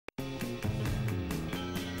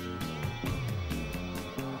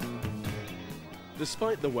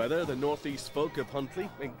Despite the weather, the northeast folk of Huntly,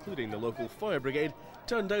 including the local fire brigade,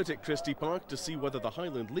 turned out at Christie Park to see whether the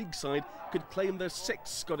Highland League side could claim their 6th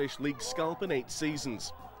Scottish League scalp in 8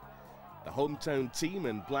 seasons. The hometown team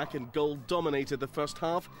in black and gold dominated the first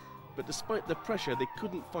half, but despite the pressure they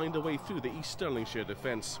couldn't find a way through the East Stirlingshire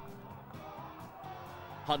defence.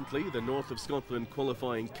 Huntly, the North of Scotland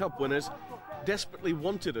qualifying cup winners, desperately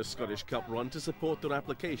wanted a Scottish Cup run to support their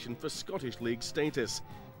application for Scottish League status.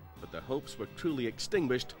 But their hopes were cruelly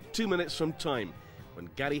extinguished 2 minutes from time,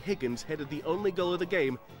 when Gary Higgins headed the only goal of the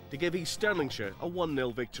game to give East Stirlingshire a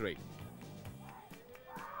 1-0 victory.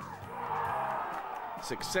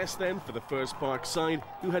 Success then for the First Park side,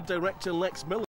 who had director Lex Miller